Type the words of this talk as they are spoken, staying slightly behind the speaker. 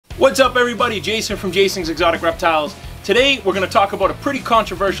What's up everybody, Jason from Jason's Exotic Reptiles. Today we're going to talk about a pretty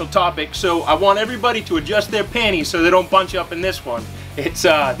controversial topic, so I want everybody to adjust their panties so they don't bunch up in this one.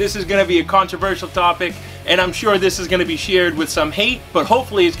 This is going to be a controversial topic, and I'm sure this is going to be shared with some hate, but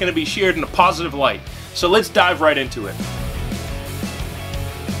hopefully it's going to be shared in a positive light. So let's dive right into it.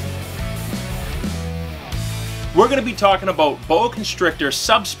 We're going to be talking about boa constrictor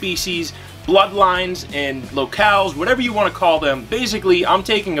subspecies, bloodlines, and locales, whatever you want to call them. Basically, I'm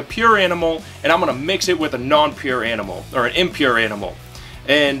taking a pure animal and I'm going to mix it with a non-pure animal, or an impure animal.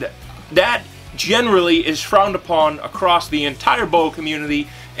 And that generally is frowned upon across the entire boa community,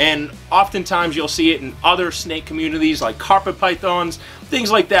 and oftentimes you'll see it in other snake communities like carpet pythons, things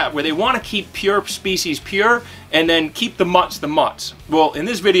like that, where they want to keep pure species pure and then keep the mutts the mutts. Well, in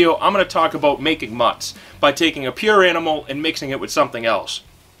this video, I'm going to talk about making mutts by taking a pure animal and mixing it with something else.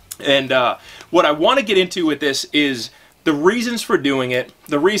 And what I want to get into with this is the reasons for doing it,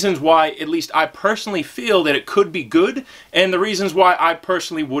 the reasons why at least I personally feel that it could be good, and the reasons why I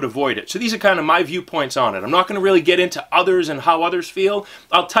personally would avoid it. So these are kind of my viewpoints on it. I'm not going to really get into others and how others feel.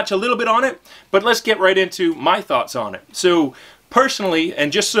 I'll touch a little bit on it, but let's get right into my thoughts on it. So personally,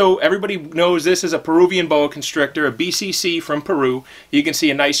 and just so everybody knows, this is a Peruvian boa constrictor, a BCC from Peru. You can see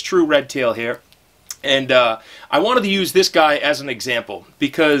a nice true red tail here. And I wanted to use this guy as an example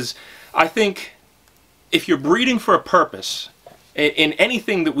because I think if you're breeding for a purpose, in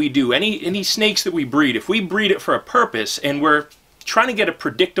anything that we do, any snakes that we breed, if we breed it for a purpose and we're trying to get a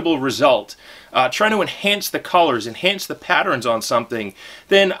predictable result, trying to enhance the colors, enhance the patterns on something,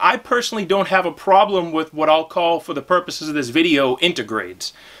 then I personally don't have a problem with what I'll call, for the purposes of this video,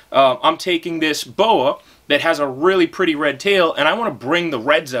 intergrades. I'm taking this boa that has a really pretty red tail, and I want to bring the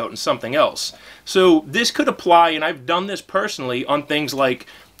reds out in something else. So this could apply, and I've done this personally, on things like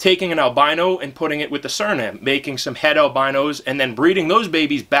taking an albino and putting it with the Suriname, making some head albinos, and then breeding those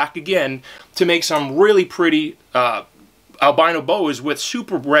babies back again to make some really pretty albino boas with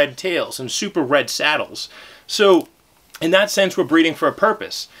super red tails and super red saddles. So in that sense, we're breeding for a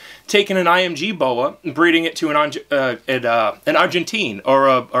purpose. Taking an IMG boa and breeding it to an Argentine or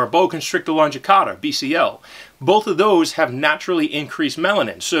a boa constrictor longicauda, BCL. Both of those have naturally increased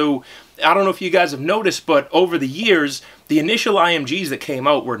melanin. So I don't know if you guys have noticed, but over the years, the initial IMGs that came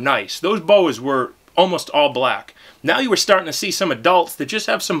out were nice. Those boas were almost all black. Now you were starting to see some adults that just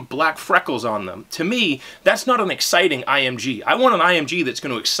have some black freckles on them. To me, that's not an exciting IMG. I want an IMG that's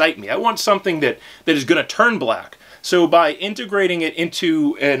going to excite me. I want something that is going to turn black. So by integrating it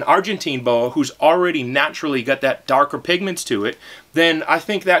into an Argentine boa who's already naturally got that darker pigments to it, then I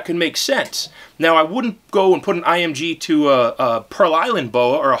think that can make sense. Now, I wouldn't go and put an IMG to a Pearl Island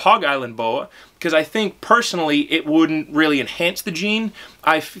boa or a Hog Island boa, because I think personally it wouldn't really enhance the gene.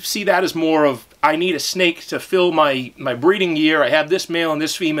 I see that as more of, I need a snake to fill my breeding year. I have this male and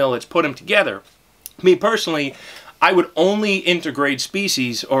this female, let's put them together. Me personally, I would only integrate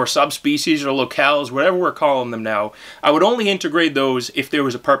species or subspecies or locales, whatever we're calling them now. I would only integrate those if there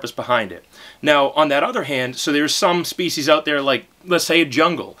was a purpose behind it. Now, on that other hand, so there's some species out there like, let's say, a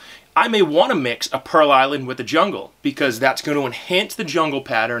jungle. I may want to mix a Pearl Island with a jungle because that's going to enhance the jungle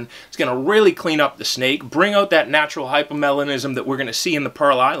pattern. It's going to really clean up the snake, bring out that natural hypomelanism that we're going to see in the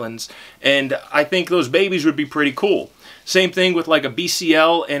Pearl Islands, and I think those babies would be pretty cool. Same thing with like a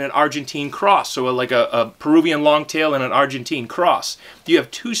BCL and an Argentine cross, so like a Peruvian longtail and an Argentine cross. You have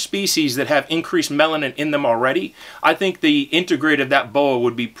two species that have increased melanin in them already. I think the integrate of that boa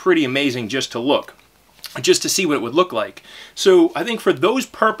would be pretty amazing just to look, just to see what it would look like. So I think for those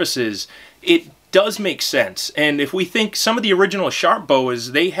purposes, it does make sense. And if we think some of the original Sharp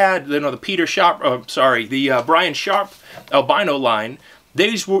boas, they had, you know, the Brian Sharp albino line.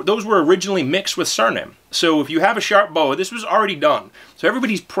 Those were originally mixed with Suriname. So if you have a Sharp boa, this was already done. So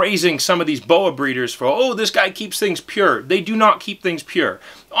everybody's praising some of these boa breeders for, oh, this guy keeps things pure. They do not keep things pure.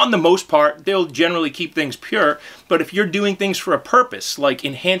 On the most part, they'll generally keep things pure. But if you're doing things for a purpose, like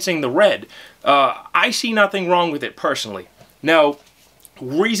enhancing the red, I see nothing wrong with it personally. Now,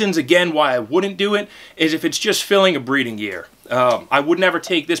 reasons again why I wouldn't do it is if it's just filling a breeding year. I would never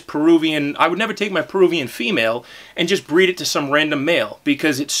take my Peruvian female and just breed it to some random male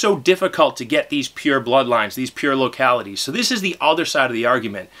because it's so difficult to get these pure bloodlines, these pure localities. So this is the other side of the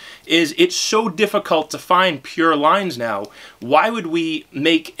argument, is it's so difficult to find pure lines now. Why would we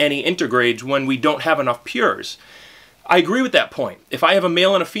make any intergrades when we don't have enough pures? I agree with that point. If I have a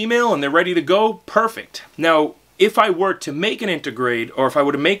male and a female and they're ready to go, perfect. Now, if I were to make an intergrade, or if I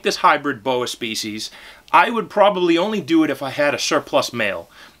were to make this hybrid boa species, I would probably only do it if I had a surplus male.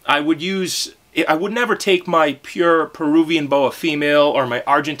 I would never take my pure Peruvian boa female or my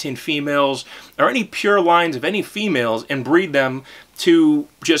Argentine females or any pure lines of any females and breed them to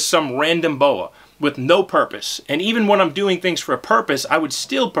just some random boa with no purpose. And even when I'm doing things for a purpose, I would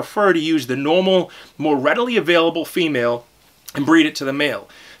still prefer to use the normal, more readily available female and breed it to the male.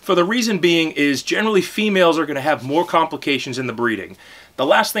 For the reason being is generally females are going to have more complications in the breeding. The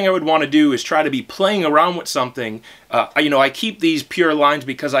last thing I would want to do is try to be playing around with something. I keep these pure lines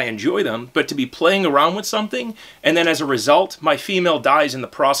because I enjoy them, but to be playing around with something, and then as a result, my female dies in the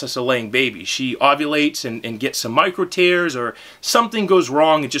process of laying babies. She ovulates and gets some micro tears, or something goes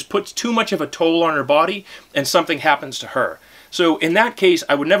wrong. It just puts too much of a toll on her body, and something happens to her. So in that case,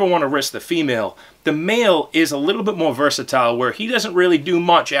 I would never want to risk the female. The male is a little bit more versatile, where he doesn't really do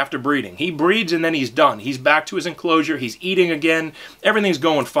much after breeding. He breeds and then he's done. He's back to his enclosure, he's eating again, everything's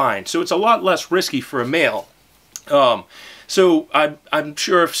going fine. So it's a lot less risky for a male. So I'm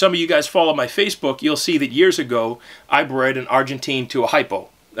sure if some of you guys follow my Facebook, you'll see that years ago, I bred an Argentine to a hypo.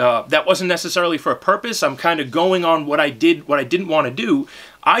 That wasn't necessarily for a purpose. I'm kind of going on what I didn't want to do.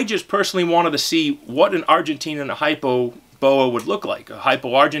 I just personally wanted to see what an Argentine and a hypo boa would look like. A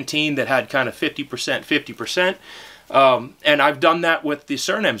hypo Argentine that had kind of 50%, 50%. And I've done that with the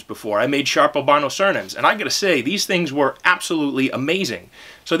Surnames before. I made sharp albino Surnames. And I gotta say, these things were absolutely amazing.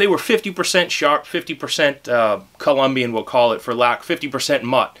 So they were 50% sharp, 50% Colombian, we'll call it for lack, 50%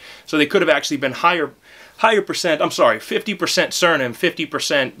 mutt. So they could have actually been higher percent, I'm sorry, 50% Surname,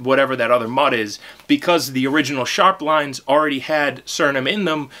 50% whatever that other mutt is, because the original sharp lines already had Surname in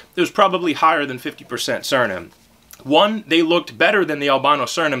them. It was probably higher than 50% Surname. One, they looked better than the albino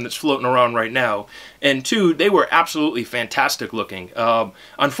Surname that's floating around right now. And two, they were absolutely fantastic looking.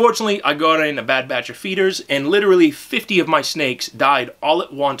 Unfortunately, I got in a bad batch of feeders, and literally 50 of my snakes died all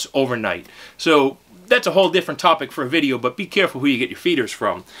at once overnight. So that's a whole different topic for a video, but be careful who you get your feeders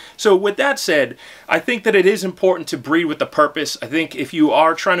from. So with that said, I think that it is important to breed with a purpose. I think if you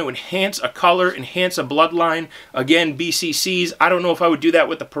are trying to enhance a color, enhance a bloodline, again, BCCs, I don't know if I would do that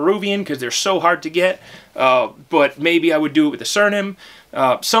with the Peruvian because they're so hard to get, but maybe I would do it with the Surname.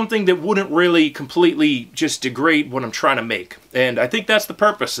 Something that wouldn't really completely just degrade what I'm trying to make. And I think that's the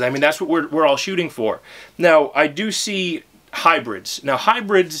purpose. I mean, that's what we're all shooting for. Now, I do see hybrids. Now,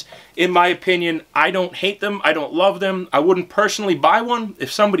 hybrids, in my opinion, I don't hate them. I don't love them. I wouldn't personally buy one. If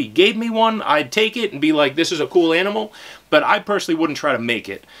somebody gave me one, I'd take it and be like, this is a cool animal. But I personally wouldn't try to make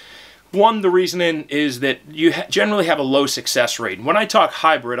it. One, the reasoning is that you generally have a low success rate. When I talk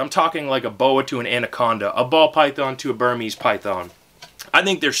hybrid, I'm talking like a boa to an anaconda, a ball python to a Burmese python. I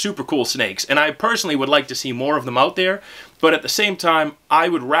think they're super cool snakes, and I personally would like to see more of them out there, but at the same time, I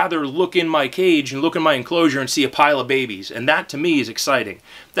would rather look in my cage and look in my enclosure and see a pile of babies, and that to me is exciting.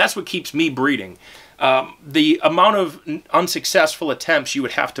 That's what keeps me breeding. The amount of unsuccessful attempts you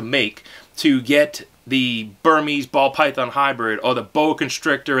would have to make to get the Burmese ball python hybrid or the boa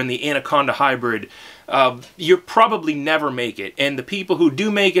constrictor and the anaconda hybrid, you probably never make it. And the people who do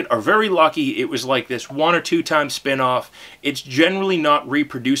make it are very lucky. It was like this 1 or 2 time spin-off. It's generally not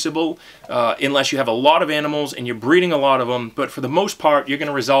reproducible unless you have a lot of animals and you're breeding a lot of them. But for the most part, you're going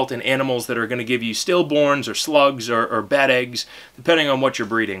to result in animals that are going to give you stillborns or slugs or bad eggs, depending on what you're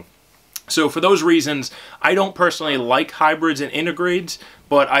breeding. So for those reasons, I don't personally like hybrids and integrades,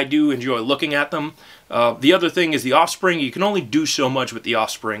 but I do enjoy looking at them. The other thing is the offspring. You can only do so much with the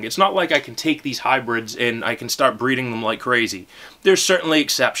offspring. It's not like I can take these hybrids and I can start breeding them like crazy. There's certainly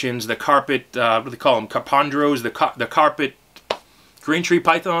exceptions. The carpet, what do they call them? Carpandros, the carpet green tree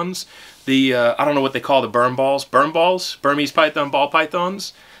pythons. The, I don't know what they call the burn balls, Burmese python, ball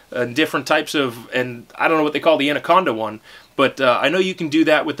pythons. Different types of, and I don't know what they call the anaconda one. But I know you can do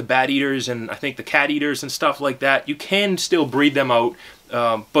that with the bat eaters and I think the cat eaters and stuff like that. You can still breed them out,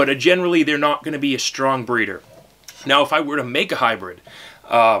 but generally they're not going to be a strong breeder. Now, if I were to make a hybrid,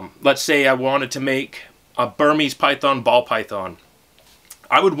 let's say I wanted to make a Burmese python, ball python,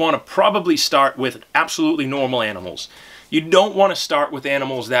 I would want to probably start with absolutely normal animals. You don't want to start with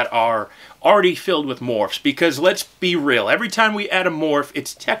animals that are already filled with morphs, because let's be real, every time we add a morph,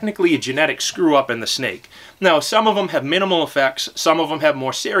 it's technically a genetic screw-up in the snake. Now, some of them have minimal effects, some of them have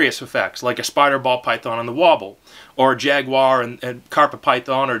more serious effects, like a spider ball python and the wobble, or a jaguar and carpet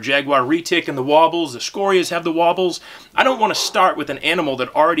python, or jaguar retic and the wobbles, the scorias have the wobbles. I don't want to start with an animal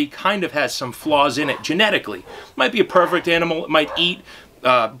that already kind of has some flaws in it genetically. It might be a perfect animal, it might eat,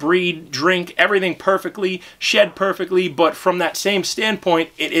 breed, drink, everything perfectly, shed perfectly, but from that same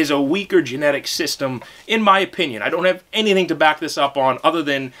standpoint, it is a weaker genetic system, in my opinion. I don't have anything to back this up on other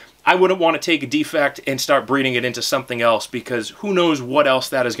than I wouldn't want to take a defect and start breeding it into something else, because who knows what else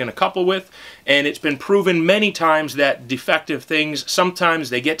that is going to couple with. And it's been proven many times that defective things, sometimes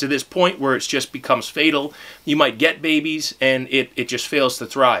they get to this point where it just becomes fatal. You might get babies and it just fails to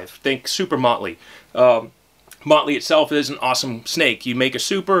thrive. Think super motley. Motley itself is an awesome snake. You make a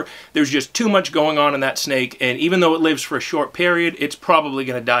super, there's just too much going on in that snake, and even though it lives for a short period, it's probably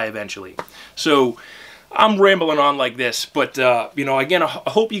going to die eventually. So I'm rambling on like this, but you know, again, I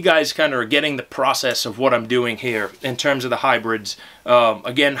hope you guys kind of are getting the process of what I'm doing here in terms of the hybrids.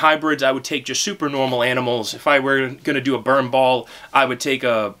 Again, hybrids, I would take just super normal animals. If I were going to do a burn ball, I would take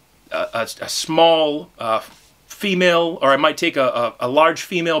a small female, or I might take a large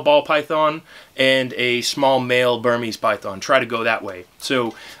female ball python and a small male Burmese python. Try to go that way.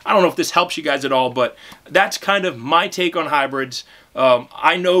 So I don't know if this helps you guys at all, but that's kind of my take on hybrids.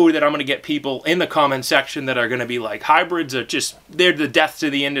 I know that I'm going to get people in the comment section that are going to be like, hybrids are just, they're the death to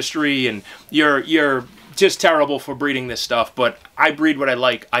the industry, and you're just terrible for breeding this stuff. But I breed what I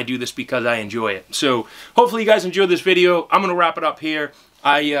like. I do this because I enjoy it. So hopefully you guys enjoyed this video. I'm going to wrap it up here.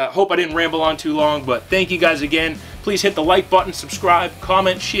 I hope I didn't ramble on too long, but thank you guys again. Please hit the like button, subscribe,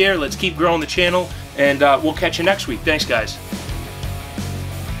 comment, share. Let's keep growing the channel, and we'll catch you next week. Thanks, guys.